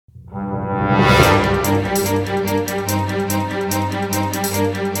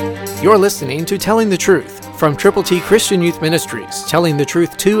You're listening to Telling the Truth from Triple T Christian Youth Ministries, telling the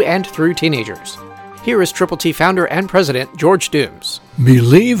truth to and through teenagers. Here is Triple T founder and president, George Dooms.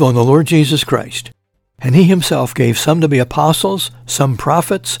 Believe on the Lord Jesus Christ. And he himself gave some to be apostles, some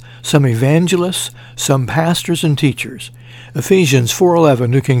prophets, some evangelists, some pastors and teachers. Ephesians 4:11,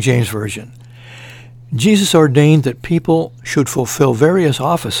 New King James Version. Jesus ordained that people should fulfill various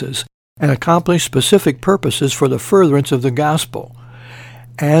offices and accomplish specific purposes for the furtherance of the gospel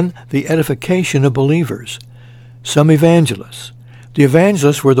and the edification of believers. Some evangelists. The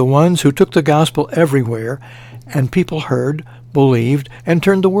evangelists were the ones who took the gospel everywhere, and people heard, believed, and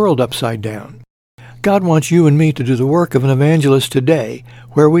turned the world upside down. God wants you and me to do the work of an evangelist today,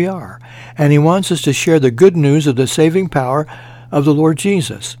 where we are, and he wants us to share the good news of the saving power of the Lord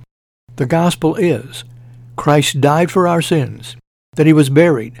Jesus. The gospel is, Christ died for our sins, that he was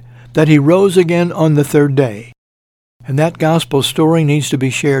buried, that he rose again on the third day. And that gospel story needs to be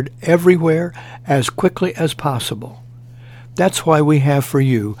shared everywhere as quickly as possible. That's why we have for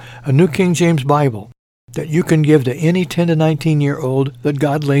you a New King James Bible that you can give to any 10 to 19-year-old that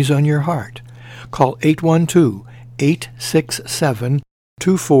God lays on your heart. Call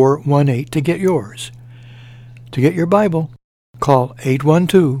 812-867-2418 to get yours. To get your Bible, call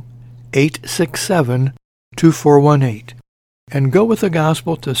 812-867-2418 and go with the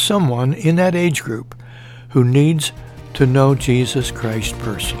gospel to someone in that age group who needs to know Jesus Christ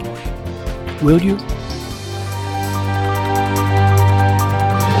personally. Will you?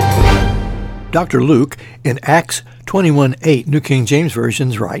 Dr. Luke, in Acts 21:8, New King James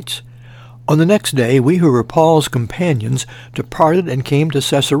Version, writes, "On the next day we who were Paul's companions departed and came to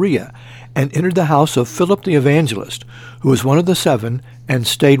Caesarea, and entered the house of Philip the evangelist, who was one of the 7, and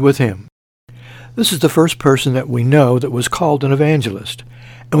stayed with him." This is the first person that we know that was called an evangelist.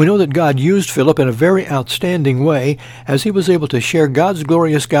 And we know that God used Philip in a very outstanding way as he was able to share God's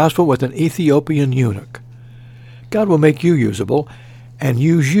glorious gospel with an Ethiopian eunuch. God will make you usable and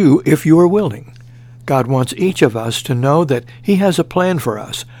use you if you are willing. God wants each of us to know that he has a plan for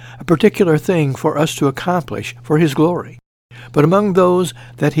us, a particular thing for us to accomplish for his glory. But among those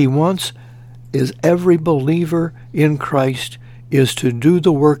that he wants is every believer in Christ is to do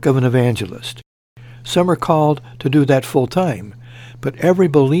the work of an evangelist. Some are called to do that full time, but every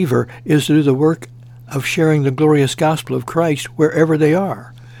believer is to do the work of sharing the glorious gospel of Christ wherever they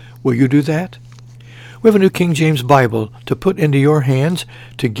are. Will you do that? We have a New King James Bible to put into your hands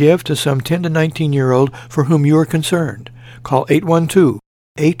to give to some 10 to 19-year-old for whom you are concerned. Call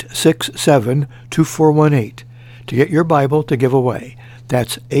 812-867-2418 to get your Bible to give away.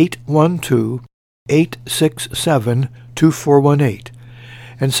 That's 812-867-2418.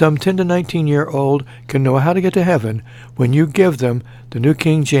 And some 10 to 19-year-old can know how to get to heaven when you give them the New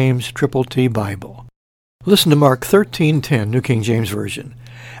King James Triple T Bible. Listen to Mark 13:10, New King James Version.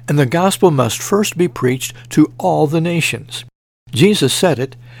 "And the gospel must first be preached to all the nations." Jesus said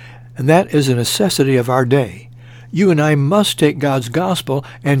it, and that is a necessity of our day. You and I must take God's gospel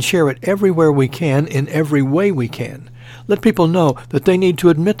and share it everywhere we can in every way we can. Let people know that they need to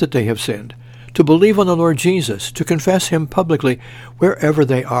admit that they have sinned, to believe on the Lord Jesus, to confess him publicly wherever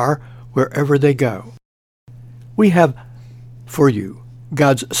they are, wherever they go. We have for you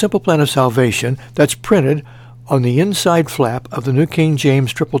God's simple plan of salvation that's printed on the inside flap of the New King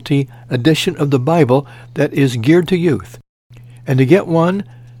James Triple T edition of the Bible that is geared to youth. And to get one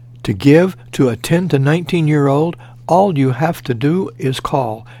to give to a 10 to 19-year-old, all you have to do is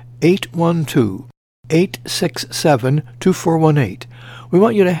call 812-867-2418. We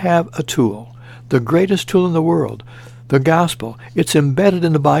want you to have a tool, the greatest tool in the world, the gospel. It's embedded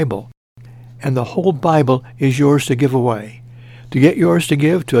in the Bible, and the whole Bible is yours to give away. To get yours to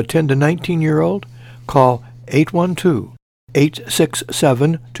give to a 10 to 19-year-old, call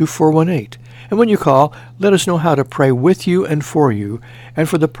 812-867-2418. And when you call, let us know how to pray with you and for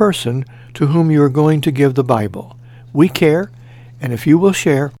the person to whom you are going to give the Bible. We care, and if you will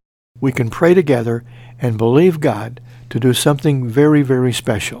share, we can pray together and believe God to do something very, very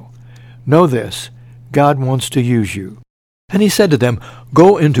special. Know this, God wants to use you. And he said to them,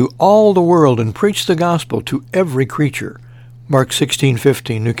 "Go into all the world and preach the gospel to every creature." Mark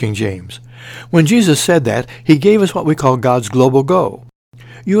 16:15, New King James. When Jesus said that, he gave us what we call God's global go.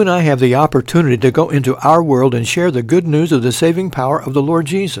 You and I have the opportunity to go into our world and share the good news of the saving power of the Lord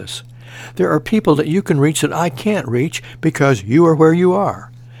Jesus. There are people that you can reach that I can't reach because you are where you are.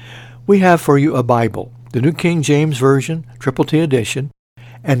 We have for you a Bible, the New King James Version, Triple T Edition,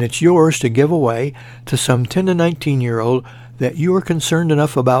 and it's yours to give away to some 10 to 19-year-old that you are concerned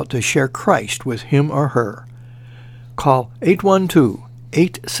enough about to share Christ with him or her. Call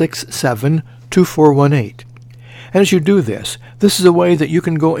 812-867-2418. And as you do this, this is a way that you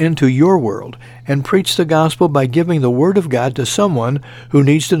can go into your world and preach the gospel by giving the Word of God to someone who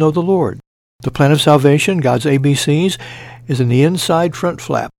needs to know the Lord. The plan of salvation, God's ABCs, is in the inside front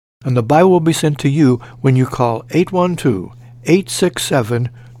flap, and the Bible will be sent to you when you call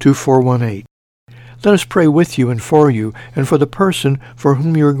 812-867-2418. Let us pray with you and for the person for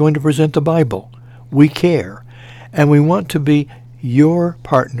whom you are going to present the Bible. We care, and we want to be your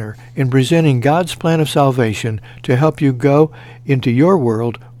partner in presenting God's plan of salvation to help you go into your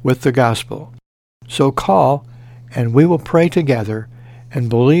world with the gospel. So call, and we will pray together and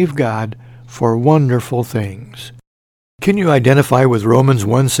believe God for wonderful things. Can you identify with Romans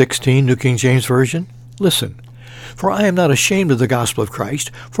 1:16, New King James Version? Listen. For I am not ashamed of the gospel of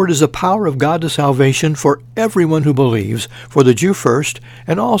Christ, for it is the power of God to salvation for everyone who believes, for the Jew first,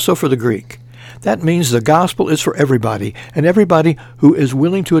 and also for the Greek. That means the gospel is for everybody, and everybody who is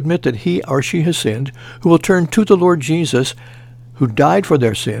willing to admit that he or she has sinned, who will turn to the Lord Jesus, who died for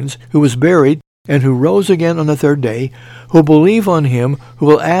their sins, who was buried, and who rose again on the third day, who will believe on him, who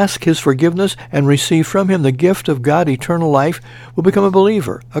will ask his forgiveness and receive from him the gift of God, eternal life, will become a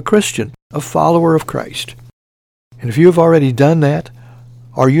believer, a Christian, a follower of Christ. And if you have already done that,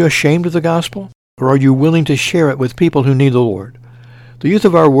 are you ashamed of the gospel, or are you willing to share it with people who need the Lord? The youth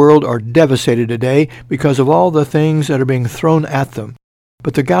of our world are devastated today because of all the things that are being thrown at them.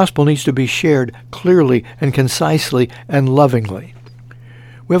 But the gospel needs to be shared clearly and concisely and lovingly.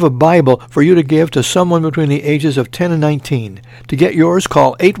 We have a Bible for you to give to someone between the ages of 10 and 19. To get yours,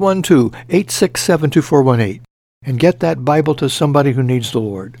 call 812-867-2418 and get that Bible to somebody who needs the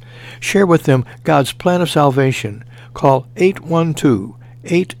Lord. Share with them God's plan of salvation. Call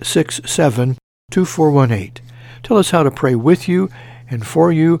 812-867-2418. Tell us how to pray with you and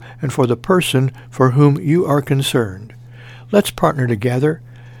for the person for whom you are concerned. Let's partner together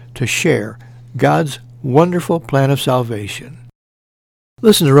to share God's wonderful plan of salvation.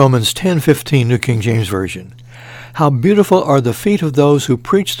 Listen to Romans 10:15, New King James Version. How beautiful are the feet of those who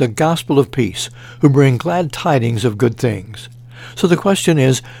preach the gospel of peace, who bring glad tidings of good things. So the question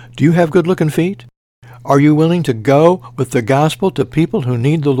is, do you have good-looking feet? Are you willing to go with the gospel to people who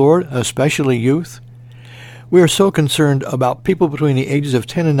need the Lord, especially youth? We are so concerned about people between the ages of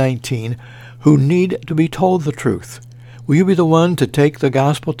 10 and 19 who need to be told the truth. Will you be the one to take the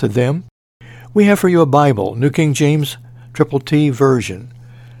gospel to them? We have for you a Bible, New King James T Version,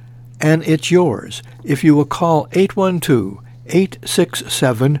 and it's yours if you will call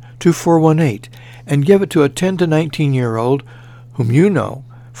 812-867-2418 and give it to a 10 to 19-year-old whom you know,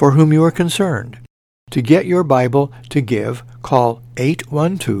 for whom you are concerned. To get your Bible to give, call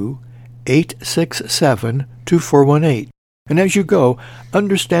 812-867-2418. And as you go,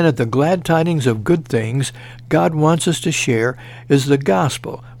 understand that the glad tidings of good things God wants us to share is the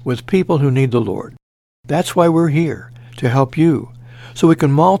gospel with people who need the Lord. That's why we're here, to help you, so we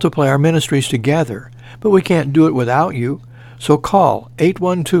can multiply our ministries together. But we can't do it without you. So call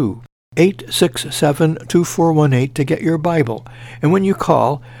 812-867-2418 to get your Bible. And when you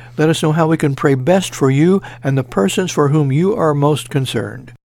call, let us know how we can pray best for you and the persons for whom you are most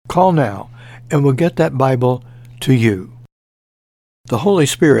concerned. Call now, and we'll get that Bible to you. The Holy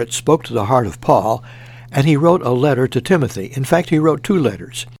Spirit spoke to the heart of Paul, and he wrote a letter to Timothy. In fact, he wrote 2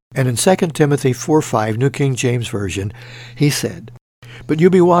 letters. And in 2 Timothy 4:5, New King James Version, he said, But you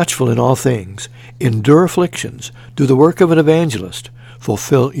be watchful in all things, endure afflictions, do the work of an evangelist,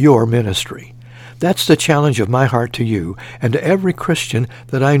 fulfill your ministry. That's the challenge of my heart to you and to every Christian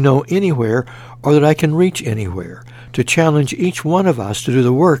that I know anywhere or that I can reach anywhere, to challenge each one of us to do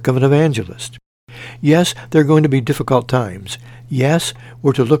the work of an evangelist. Yes, there are going to be difficult times. Yes,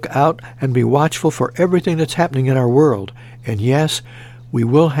 we're to look out and be watchful for everything that's happening in our world. And yes, we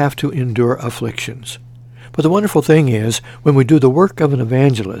will have to endure afflictions. But the wonderful thing is, when we do the work of an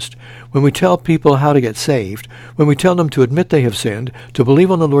evangelist, when we tell people how to get saved, when we tell them to admit they have sinned, to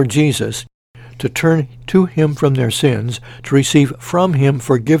believe on the Lord Jesus, to turn to him from their sins, to receive from him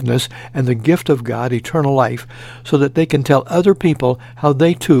forgiveness and the gift of God, eternal life, so that they can tell other people how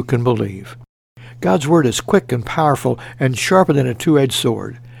they too can believe. God's word is quick and powerful and sharper than a two-edged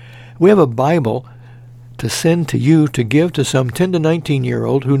sword. We have a Bible to send to you to give to some 10 to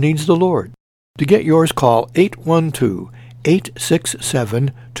 19-year-old who needs the Lord. To get yours, call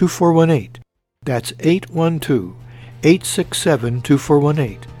 812-867-2418. That's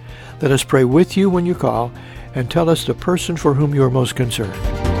 812-867-2418. Let us pray with you when you call and tell us the person for whom you are most concerned.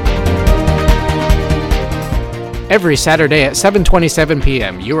 Every Saturday at 7:27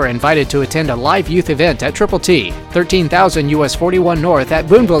 p.m., you are invited to attend a live youth event at Triple T, 13,000 US 41 North at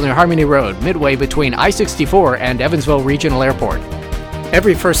Boonville near Harmony Road, midway between I-64 and Evansville Regional Airport.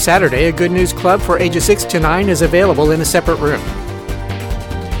 Every first Saturday, a Good News Club for ages 6 to 9 is available in a separate room.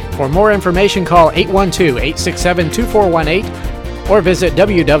 For more information, call 812-867-2418 or visit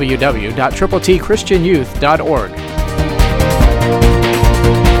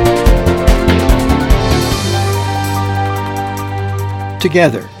www.TTTChristianYouth.org.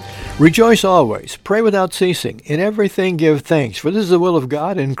 Together, rejoice always, pray without ceasing, in everything give thanks, for this is the will of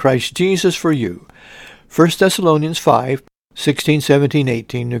God in Christ Jesus for you. 1 Thessalonians 5, 16, 17,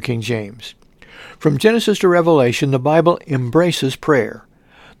 18, New King James. From Genesis to Revelation, the Bible embraces prayer.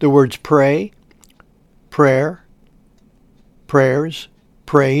 The words pray, prayer, prayers,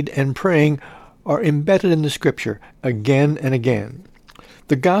 prayed, and praying are embedded in the Scripture again and again.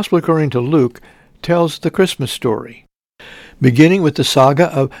 The Gospel according to Luke tells the Christmas story, beginning with the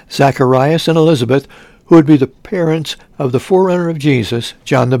saga of Zacharias and Elizabeth, who would be the parents of the forerunner of Jesus,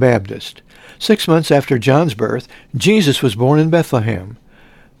 John the Baptist. 6 months after John's birth, Jesus was born in Bethlehem.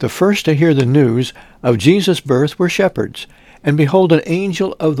 The first to hear the news of Jesus' birth were shepherds. And behold, an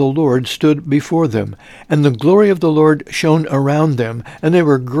angel of the Lord stood before them, and the glory of the Lord shone around them, and they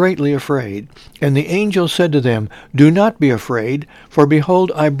were greatly afraid. And the angel said to them, Do not be afraid, for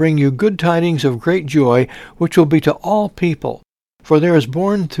behold, I bring you good tidings of great joy, which will be to all people. For there is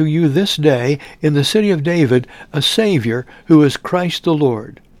born to you this day in the city of David a Savior, who is Christ the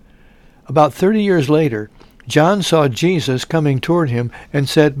Lord. About 30 years later, John saw Jesus coming toward him and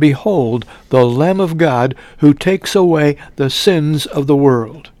said, Behold, the Lamb of God, who takes away the sins of the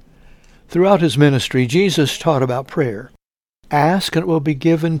world. Throughout his ministry, Jesus taught about prayer. Ask, and it will be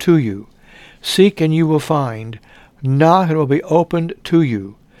given to you. Seek, and you will find. Knock, and it will be opened to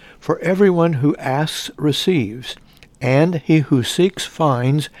you. For everyone who asks receives, and he who seeks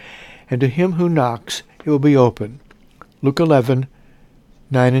finds, and to him who knocks it will be open. Luke 11,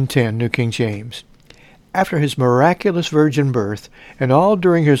 9 and 10, New King James. After his miraculous virgin birth, and all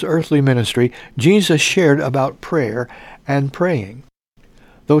during his earthly ministry, Jesus shared about prayer and praying.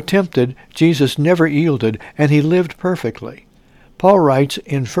 Though tempted, Jesus never yielded, and he lived perfectly. Paul writes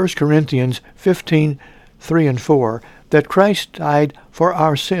in 1 Corinthians 15, 3 and 4, that Christ died for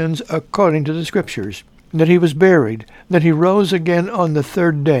our sins according to the Scriptures, and that he was buried, and that he rose again on the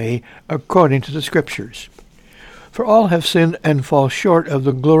third day according to the Scriptures. For all have sinned and fall short of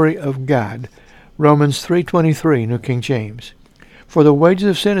the glory of God. Romans 3:23, New King James. For the wages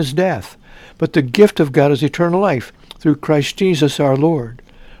of sin is death, but the gift of God is eternal life through Christ Jesus our Lord.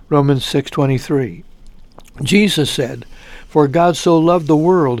 Romans 6:23. Jesus said, For God so loved the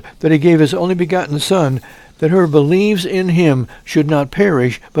world that he gave his only begotten Son, that whoever believes in him should not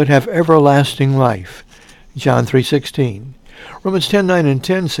perish, but have everlasting life. John 3:16. Romans 10:9 and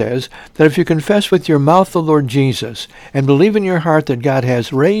 10 says that if you confess with your mouth the Lord Jesus and believe in your heart that God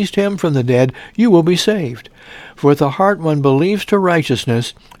has raised him from the dead, you will be saved. For with the heart one believes to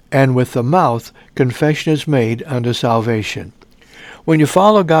righteousness, and with the mouth confession is made unto salvation. When you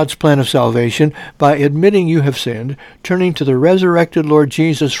follow God's plan of salvation by admitting you have sinned, turning to the resurrected Lord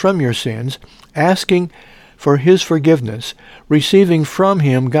Jesus from your sins, asking for his forgiveness, receiving from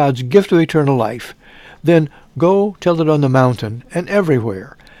him God's gift of eternal life, then go tell it on the mountain and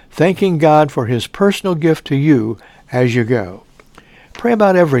everywhere, thanking God for his personal gift to you as you go. Pray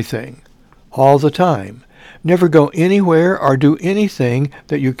about everything, all the time. Never go anywhere or do anything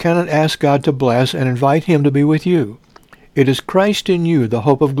that you cannot ask God to bless and invite him to be with you. It is Christ in you, the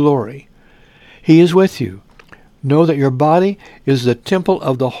hope of glory. He is with you. Know that your body is the temple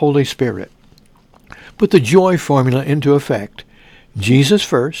of the Holy Spirit. Put the joy formula into effect. Jesus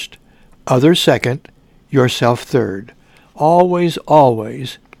first, others second, yourself third. Always,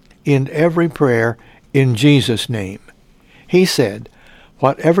 always, in every prayer, in Jesus' name. He said,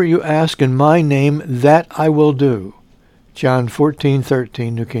 Whatever you ask in my name, that I will do. John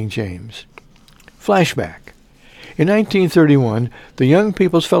 14:13, New King James. Flashback. In 1931, the Young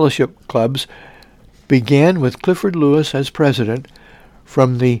People's Fellowship Clubs began with Clifford Lewis as president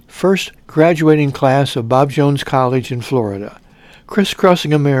from the first graduating class of Bob Jones College in Florida,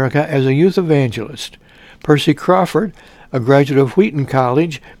 crisscrossing America as a youth evangelist. Percy Crawford, a graduate of Wheaton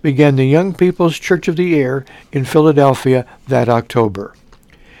College, began the Young People's Church of the Air in Philadelphia that October.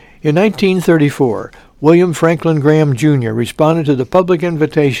 In 1934, William Franklin Graham Jr. responded to the public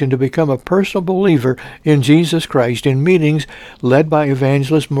invitation to become a personal believer in Jesus Christ in meetings led by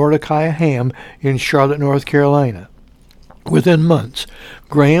evangelist Mordecai Ham in Charlotte, North Carolina. Within months,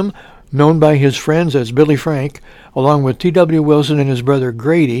 Graham, known by his friends as Billy Frank, along with T.W. Wilson and his brother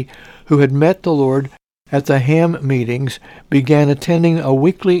Grady, who had met the Lord at the Ham meetings, began attending a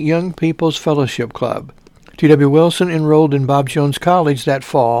weekly Young People's Fellowship Club. T.W. Wilson enrolled in Bob Jones College that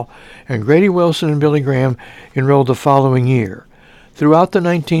fall, and Grady Wilson and Billy Graham enrolled the following year. Throughout the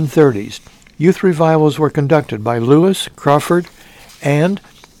 1930s, youth revivals were conducted by Lewis, Crawford, and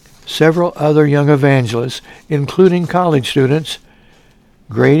several other young evangelists, including college students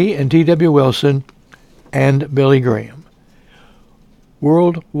Grady and T.W. Wilson and Billy Graham.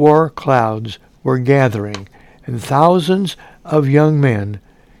 World War clouds were gathering, and thousands of young men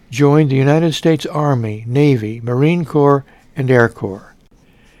joined the United States Army, Navy, Marine Corps, and Air Corps.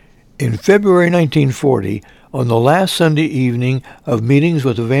 In February 1940, on the last Sunday evening of meetings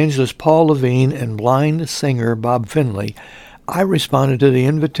with evangelist Paul Levine and blind singer Bob Finley, I responded to the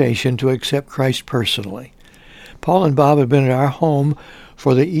invitation to accept Christ personally. Paul and Bob had been at our home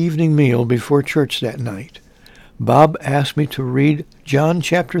for the evening meal before church that night. Bob asked me to read John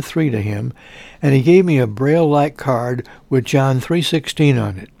chapter 3 to him, and he gave me a Braille-like card with John 3:16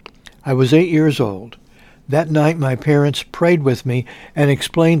 on it. I was 8 years old. That night my parents prayed with me and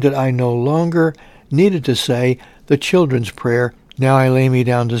explained that I no longer needed to say the children's prayer, "Now I lay me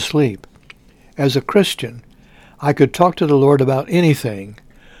down to sleep." As a Christian, I could talk to the Lord about anything.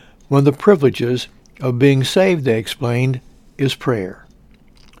 One of the privileges of being saved, they explained, is prayer.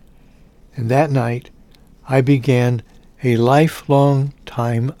 And that night, I began a lifelong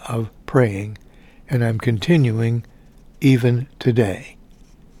time of praying, and I'm continuing even today.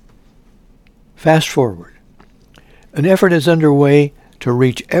 Fast forward. An effort is underway to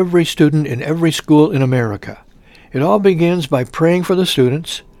reach every student in every school in America. It all begins by praying for the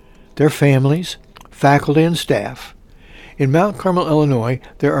students, their families, faculty, and staff. In Mount Carmel, Illinois,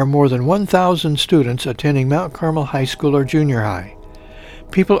 there are more than 1,000 students attending Mount Carmel High School or junior high.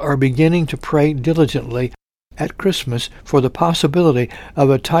 People are beginning to pray diligently at Christmas for the possibility of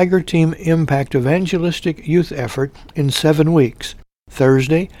a Tiger Team Impact evangelistic youth effort in 7 weeks,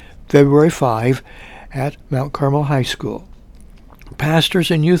 Thursday, February 5, at Mount Carmel High School. Pastors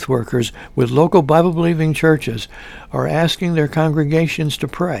and youth workers with local Bible-believing churches are asking their congregations to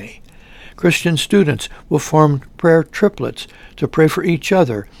pray. Christian students will form prayer triplets to pray for each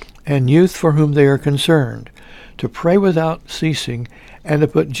other and youth for whom they are concerned, to pray without ceasing, and to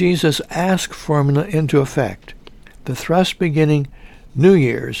put Jesus' ask formula into effect. The thrust beginning New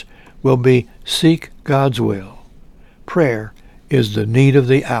Year's will be seek God's will. Prayer is the need of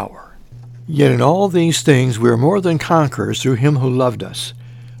the hour. Yet in all these things we are more than conquerors through him who loved us.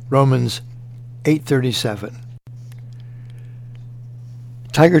 Romans 8:37.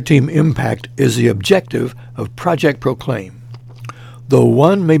 Tiger Team Impact is the objective of Project Proclaim. Though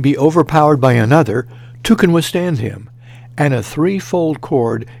one may be overpowered by another, two can withstand him, and a threefold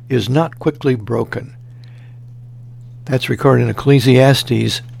cord is not quickly broken. That's recorded in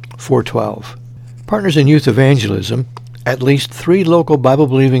Ecclesiastes 4:12. Partners in Youth Evangelism, at least 3 local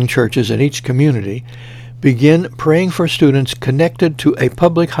Bible-believing churches in each community, begin praying for students connected to a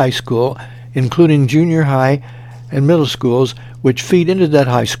public high school, including junior high and middle schools, which feed into that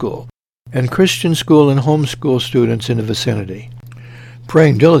high school, and Christian school and homeschool students in the vicinity.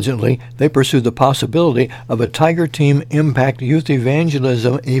 Praying diligently, they pursue the possibility of a Tiger Team Impact Youth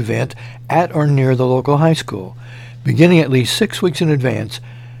Evangelism event at or near the local high school. Beginning at least 6 weeks in advance,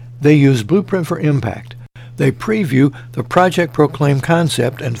 they use Blueprint for Impact. They preview the Project Proclaim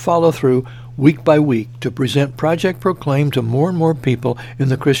concept and follow through week by week to present Project Proclaim to more and more people in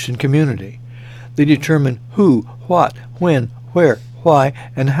the Christian community. They determine who, what, when, where, why,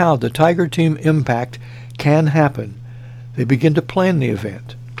 and how the Tiger Team Impact can happen. They begin to plan the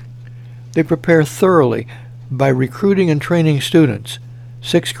event. They prepare thoroughly by recruiting and training students,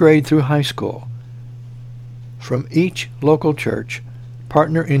 6th grade through high school, from each local church,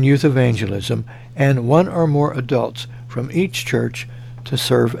 partner in youth evangelism, and 1 or more adults from each church to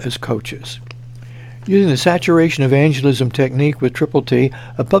serve as coaches. Using the saturation evangelism technique with Triple T,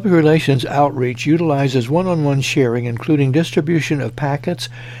 a public relations outreach utilizes one-on-one sharing, including distribution of packets,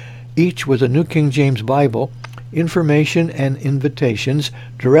 each with a New King James Bible, information and invitations,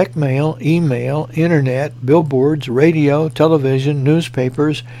 direct mail, email, internet, billboards, radio, television,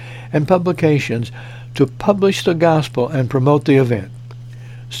 newspapers, and publications to publish the gospel and promote the event.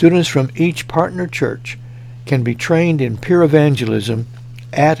 Students from each partner church can be trained in peer evangelism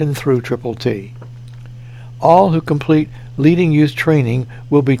at and through Triple T. All who complete leading youth training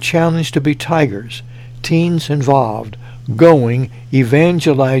will be challenged to be tigers, teens involved, going,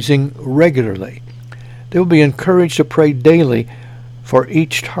 evangelizing regularly. They will be encouraged to pray daily for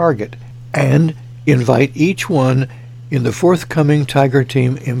each target and invite each one in the forthcoming Tiger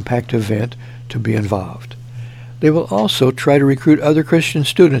Team Impact event to be involved. They will also try to recruit other Christian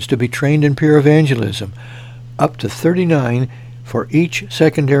students to be trained in peer evangelism, up to 39 for each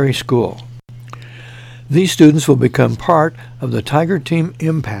secondary school. These students will become part of the Tiger Team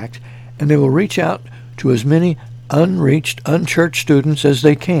Impact, and they will reach out to as many unreached, unchurched students as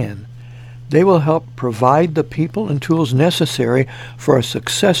they can. They will help provide the people and tools necessary for a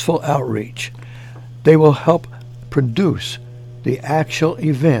successful outreach. They will help produce the actual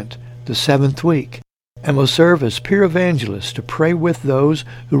event the 7th week and will serve as peer evangelists to pray with those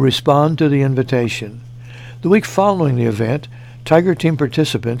who respond to the invitation. The week following the event, Tiger Team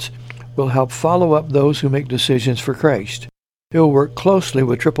participants will help follow up those who make decisions for Christ. They will work closely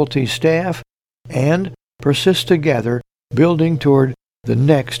with Triple T staff and persist together, building toward the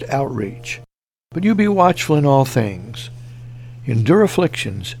next outreach. But you be watchful in all things. Endure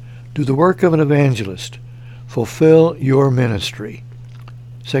afflictions. Do the work of an evangelist. Fulfill your ministry.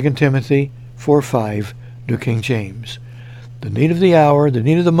 2 Timothy 4:5, New King James. The need of the hour, the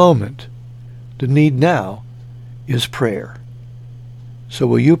need of the moment, the need now is prayer. So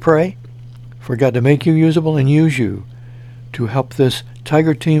will you pray for God to make you usable and use you to help this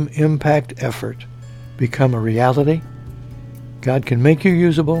Tiger Team Impact effort become a reality? God can make you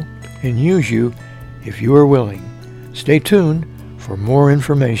usable and use you if you are willing. Stay tuned for more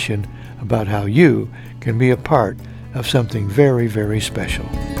information about how you can be a part of something very, very special.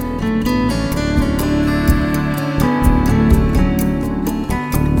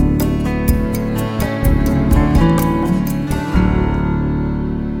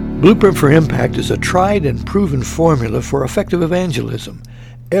 Blueprint for Impact is a tried and proven formula for effective evangelism.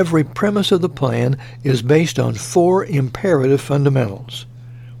 Every premise of the plan is based on 4 imperative fundamentals.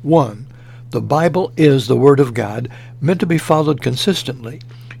 1. The Bible is the Word of God, meant to be followed consistently.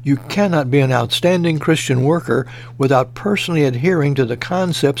 You cannot be an outstanding Christian worker without personally adhering to the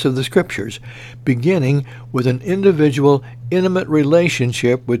concepts of the Scriptures, beginning with an individual, intimate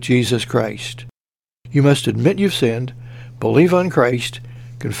relationship with Jesus Christ. You must admit you've sinned, believe on Christ,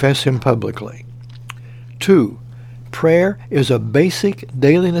 confess Him publicly. 2. Prayer is a basic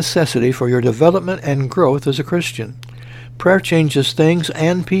daily necessity for your development and growth as a Christian. Prayer changes things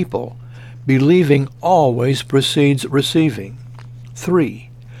and people. Believing always precedes receiving. 3.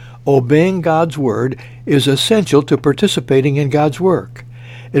 Obeying God's Word is essential to participating in God's work.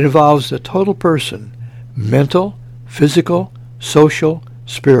 It involves the total person, mental, physical, social,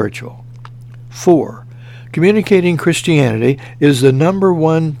 spiritual. 4. Communicating Christianity is the number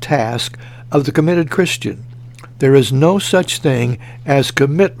one task of the committed Christian. There is no such thing as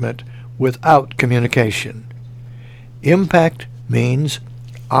commitment without communication. Impact means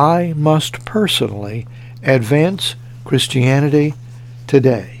I must personally advance Christianity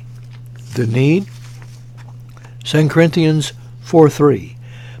today. The need? 2 Corinthians 4:3.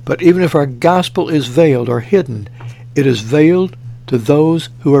 But even if our gospel is veiled or hidden, it is veiled to those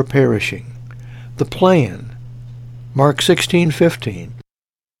who are perishing. The plan? Mark 16:15.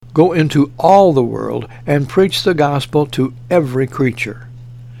 Go into all the world and preach the gospel to every creature.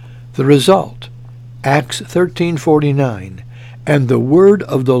 The result? Acts 13:49. And the word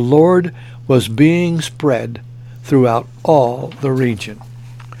of the Lord was being spread throughout all the region.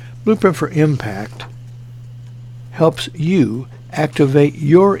 Blueprint for Impact helps you activate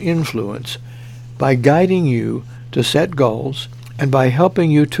your influence by guiding you to set goals and by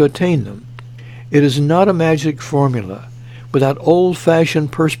helping you to attain them. It is not a magic formula. Without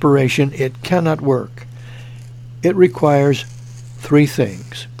old-fashioned perspiration, it cannot work. It requires 3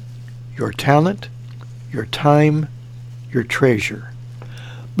 things: your talent, your time, your treasure.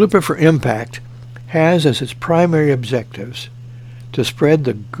 Blueprint for Impact has as its primary objectives to spread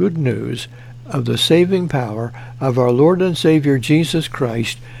the good news of the saving power of our Lord and Savior Jesus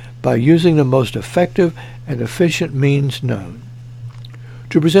Christ by using the most effective and efficient means known.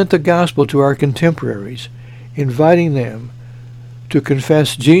 To present the gospel to our contemporaries, inviting them to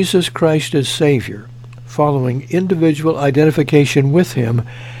confess Jesus Christ as Savior, following individual identification with Him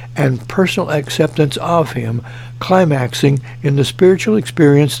and personal acceptance of Him, climaxing in the spiritual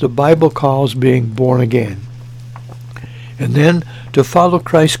experience the Bible calls being born again. And then to follow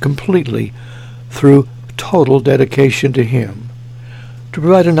Christ completely through total dedication to Him. To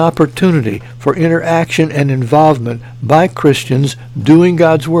provide an opportunity for interaction and involvement by Christians doing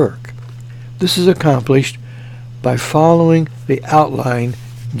God's work. This is accomplished by following the outline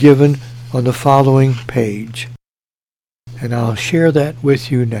given on the following page. And I'll share that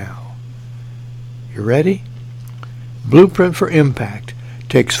with you now. You ready? Blueprint for Impact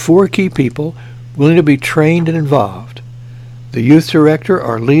takes 4 key people willing to be trained and involved. The youth director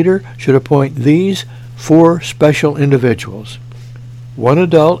or leader should appoint these 4 special individuals. 1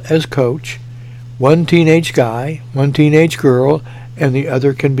 adult as coach, 1 teenage guy, 1 teenage girl, and the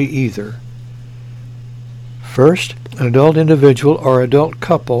other can be either. First, an adult individual or adult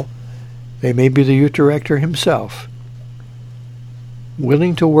couple, they may be the youth director himself,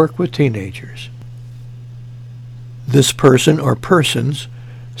 willing to work with teenagers. This person or persons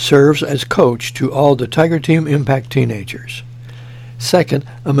serves as coach to all the Tiger Team Impact teenagers. Second,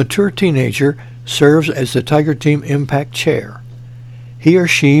 a mature teenager serves as the Tiger Team Impact chair. He or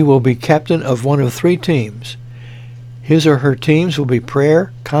she will be captain of one of 3 teams. His or her teams will be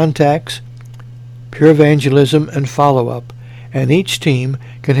prayer, contacts, pure evangelism, and follow-up, and each team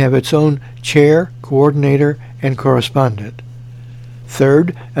can have its own chair, coordinator, and correspondent.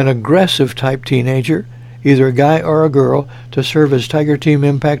 Third, an aggressive type teenager, either a guy or a girl, to serve as Tiger Team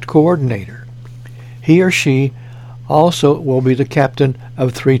Impact coordinator. He or she also will be the captain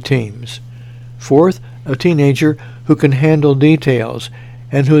of 3 teams. Fourth, a teenager who can handle details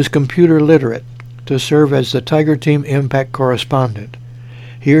and who is computer literate to serve as the Tiger Team Impact correspondent.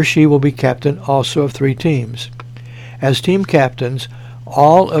 He or she will be captain also of 3 teams. As team captains,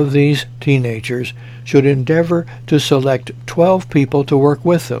 all of these teenagers should endeavor to select 12 people to work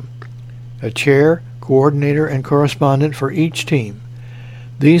with them, a chair, coordinator, and correspondent for each team.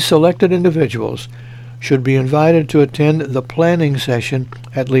 These selected individuals should be invited to attend the planning session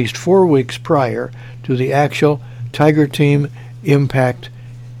at least 4 weeks prior to the actual Tiger Team Impact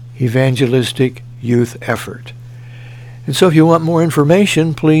evangelistic youth effort. And so if you want more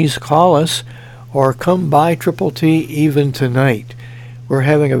information, please call us or come by Triple T even tonight. We're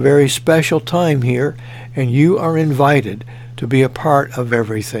having a very special time here, and you are invited to be a part of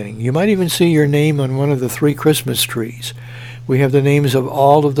everything. You might even see your name on one of the 3 Christmas trees. We have the names of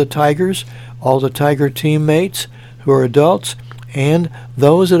all of the Tigers, all the Tiger teammates who are adults, and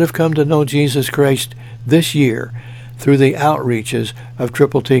those that have come to know Jesus Christ this year through the outreaches of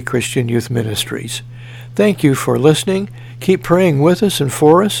Triple T Christian Youth Ministries. Thank you for listening. Keep praying with us and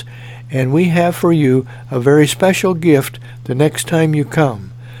for us, and we have for you a very special gift the next time you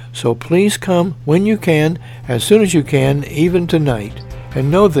come. So please come when you can, as soon as you can, even tonight.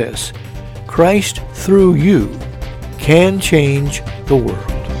 And know this, Christ through you can change the world.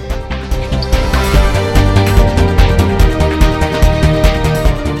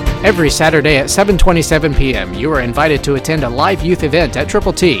 Every Saturday at 7:27 p.m., you are invited to attend a live youth event at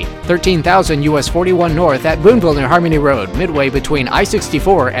Triple T, 13,000 US 41 North at Boonville near Harmony Road, midway between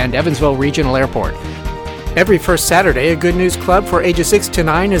I-64 and Evansville Regional Airport. Every first Saturday, a Good News Club for ages 6 to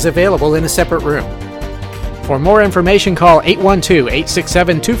 9 is available in a separate room. For more information, call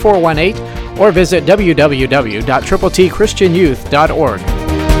 812-867-2418 or visit www.tripletchristianyouth.org.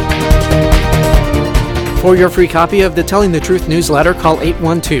 For your free copy of the Telling the Truth newsletter, call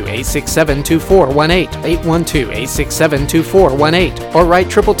 812-867-2418, 812-867-2418, or write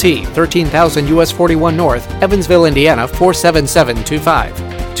Triple T, 13,000 US 41 North, Evansville, Indiana,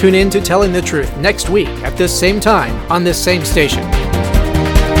 47725. Tune in to Telling the Truth next week at this same time on this same station.